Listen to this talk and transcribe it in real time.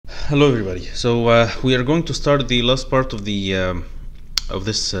Hello everybody. So we are going to start the last part of the of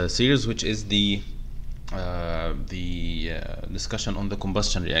this series, which is the discussion on the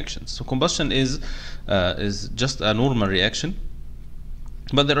combustion reactions. So combustion is just a normal reaction,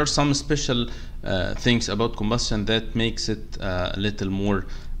 but there are some special things about combustion that makes it a little more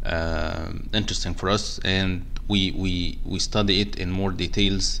interesting for us, and we study it in more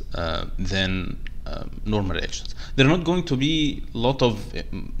details than normal reactions. There are not going to be a lot of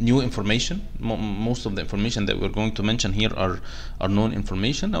new information. Most of the information that we're going to mention here are known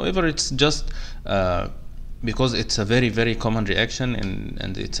information. However, it's just because it's a very common reaction,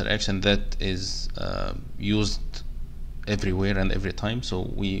 and it's a reaction that is used everywhere and every time, so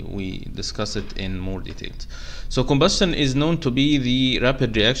we discuss it in more details. So combustion is known to be the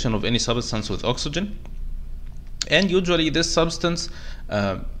rapid reaction of any substance with oxygen, and usually this substance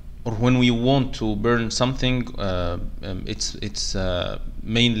or when we want to burn something, it's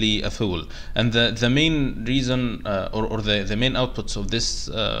mainly a fuel, and the main reason or the main outputs of this,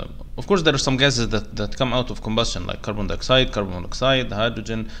 of course there are some gases that come out of combustion, like carbon dioxide, carbon monoxide,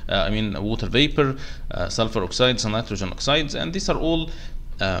 hydrogen, water vapor, sulfur oxides and nitrogen oxides, and these are all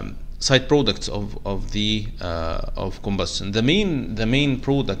side products of combustion. The main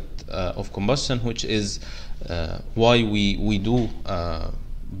product of combustion, which is why we do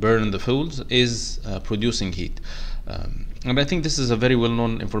burn the fuels, is producing heat. And I think this is a very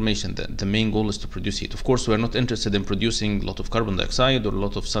well-known information, that the main goal is to produce heat. Of course, we are not interested in producing a lot of carbon dioxide or a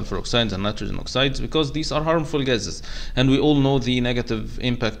lot of sulfur oxides and nitrogen oxides, because these are harmful gases, and we all know the negative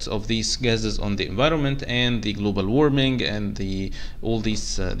impacts of these gases on the environment and the global warming and all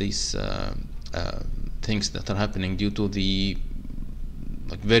these things that are happening due to the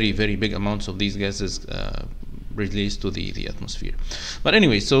very big amounts of these gases released to the atmosphere. But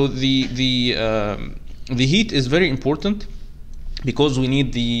anyway, so the heat is very important, because we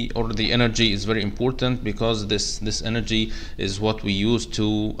need the energy is very important, because this energy is what we use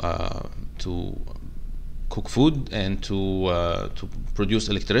to cook food and to produce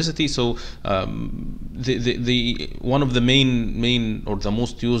electricity. So the one of the main or the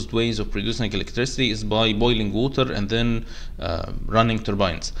most used ways of producing electricity is by boiling water and then running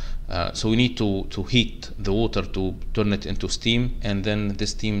turbines. So we need to heat the water to turn it into steam, and then the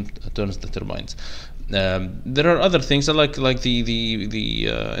steam turns the turbines. There are other things like the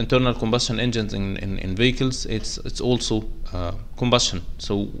internal combustion engines in vehicles. It's also combustion.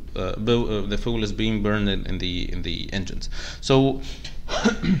 So the fuel is being burned in the engines. So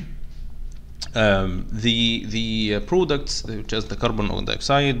the products, which is the carbon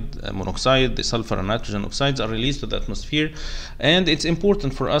dioxide, monoxide, the sulfur and nitrogen oxides, are released to the atmosphere, and it's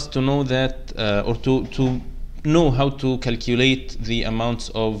important for us to know that or to know how to calculate the amounts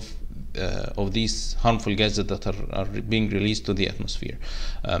of these harmful gases that are being released to the atmosphere.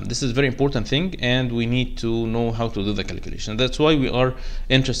 This is a very important thing, and we need to know how to do the calculation. That's why we are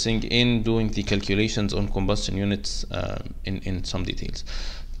interested in doing the calculations on combustion units in some details.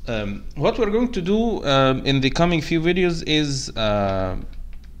 What we're going to do in the coming few videos is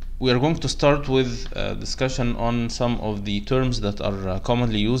we are going to start with a discussion on some of the terms that are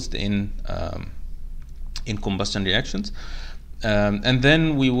commonly used in combustion reactions. And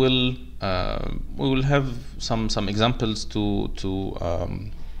then we will have some examples to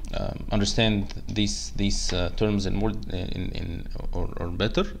understand these terms in more or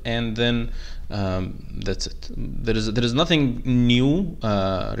better, and then that's it. There is nothing new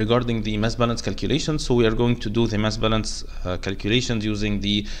regarding the mass balance calculations. So we are going to do the mass balance calculations using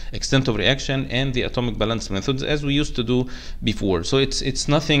the extent of reaction and the atomic balance methods, as we used to do before. So it's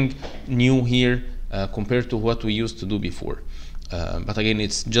nothing new here compared to what we used to do before. But again,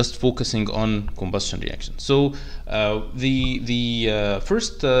 it's just focusing on combustion reactions. So the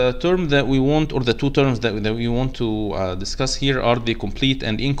first term that we want, or the two terms that we want to discuss here, are the complete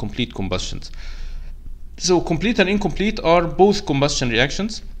and incomplete combustions. So complete and incomplete are both combustion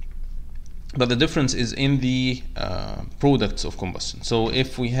reactions, but the difference is in the products of combustion. So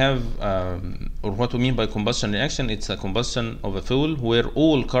if we have, or what we mean by combustion reaction, it's a combustion of a fuel where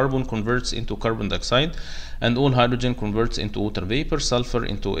all carbon converts into carbon dioxide, and all hydrogen converts into water vapor, sulfur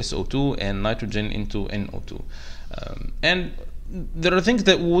into SO2, and nitrogen into NO2. And there are things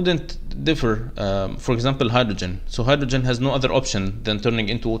that wouldn't differ. For example, hydrogen. So hydrogen has no other option than turning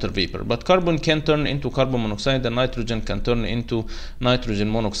into water vapor, but carbon can turn into carbon monoxide, and nitrogen can turn into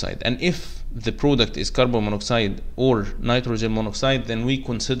nitrogen monoxide. And if the product is carbon monoxide or nitrogen monoxide, then we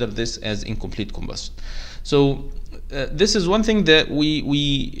consider this as incomplete combustion. So this is one thing that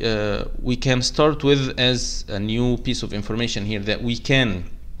we can start with as a new piece of information here, that we can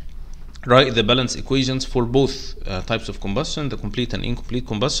write the balance equations for both types of combustion, the complete and incomplete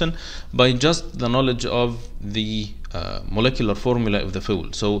combustion, by just the knowledge of the molecular formula of the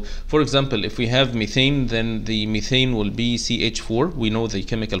fuel. So for example, if we have methane, then the methane will be CH4. We know the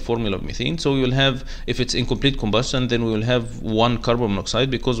chemical formula of methane, so we will have, if it's incomplete combustion, then we will have 1 carbon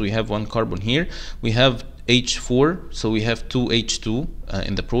monoxide, because we have 1 carbon here. We have H4, so we have 2 H2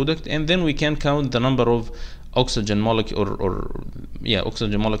 in the product, and then we can count the number of oxygen molecule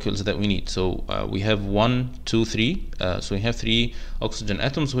oxygen molecules that we need. So we have 1, 2, 3. So we have 3 oxygen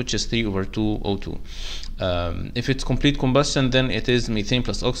atoms, which is 3 over 2 O2. If it's complete combustion, then it is methane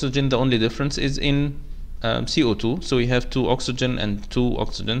plus oxygen. The only difference is in CO2. So we have 2 oxygen and 2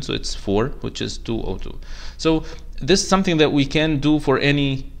 oxygen, so it's 4, which is 2 O2. So this is something that we can do for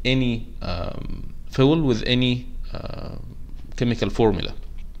any fuel with any chemical formula.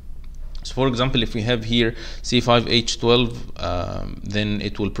 So for example, if we have here C5H12, then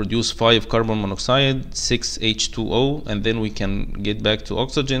it will produce 5 carbon monoxide, 6 H2O, and then we can get back to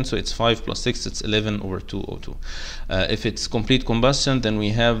oxygen, so it's 5 plus 6, it's 11 over 2 O2. If it's complete combustion, then we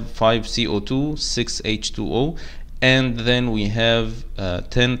have 5 CO2, 6 H2O, and then we have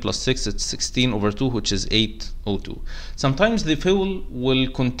 10 plus 6, it's 16 over 2, which is 8 O2. Sometimes the fuel will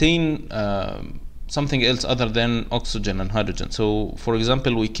contain something else other than oxygen and hydrogen. So for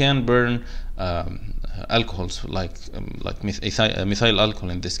example, we can burn alcohols like methyl alcohol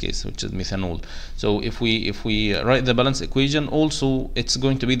in this case, which is methanol. So if we write the balance equation, also it's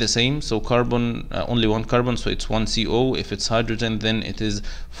going to be the same. So carbon, only 1 carbon, so it's 1 CO. If it's hydrogen, then it is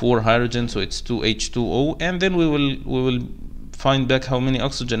 4 hydrogen, so it's 2 H2O, and then we will find back how many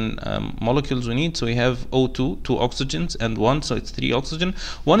oxygen molecules we need. So we have O2, 2 oxygens, and 1, so it's 3 oxygen.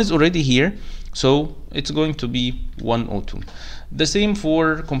 1 is already here, so it's going to be 1 O2. The same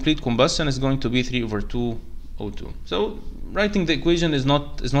for complete combustion is going to be 3 over 2 O2. So writing the equation is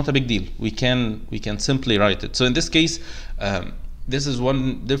not a big deal. We can simply write it. So in this case, this is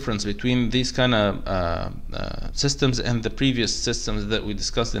one difference between these kind of systems and the previous systems that we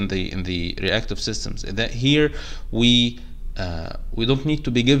discussed in the reactive systems. That here we don't need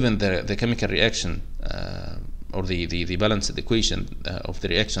to be given the chemical reaction or the balanced equation of the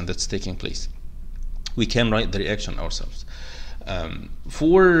reaction that's taking place. We can write the reaction ourselves.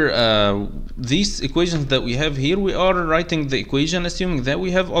 For these equations that we have here, we are writing the equation assuming that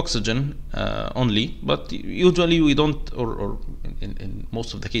we have oxygen only, but usually we don't, or in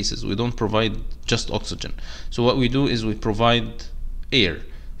most of the cases, we don't provide just oxygen. So what we do is we provide air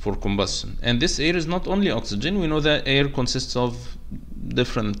for combustion, and this air is not only oxygen. We know that air consists of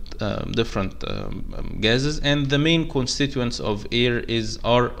different gases, and the main constituents of air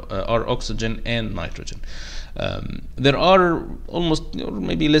are oxygen and nitrogen. There are almost, or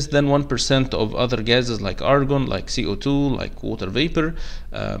maybe less than 1% of other gases like argon, like CO2, like water vapor,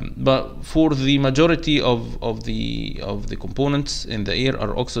 but for the majority of the components in the air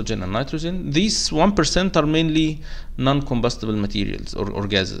are oxygen and nitrogen. These 1% are mainly non-combustible materials or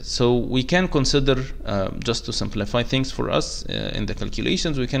gases. So we can consider, just to simplify things for us in the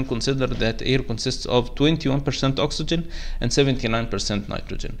calculations, we can consider that air consists of 21% oxygen and 79%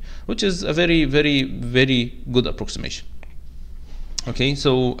 nitrogen, which is a very, very, very good approximation. Okay,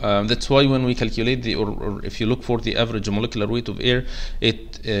 so that's why when we calculate or if you look for the average molecular weight of air,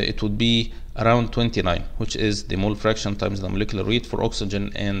 it would be around 29, which is the mole fraction times the molecular weight for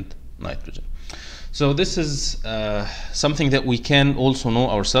oxygen and nitrogen. So this is something that we can also know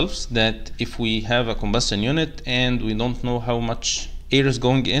ourselves, that if we have a combustion unit and we don't know how much air is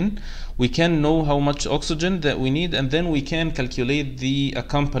going in, we can know how much oxygen that we need, and then we can calculate the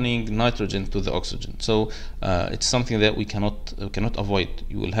accompanying nitrogen to the oxygen. So it's something that we cannot avoid.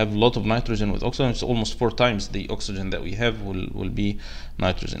 You will have a lot of nitrogen with oxygen. It's almost 4 times the oxygen that we have will be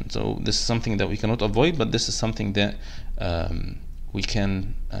nitrogen. So this is something that we cannot avoid, but this is something that we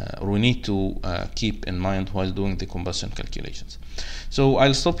can or we need to keep in mind while doing the combustion calculations. So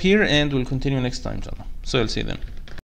I'll stop here and we'll continue next time, inshallah. So I'll see you then.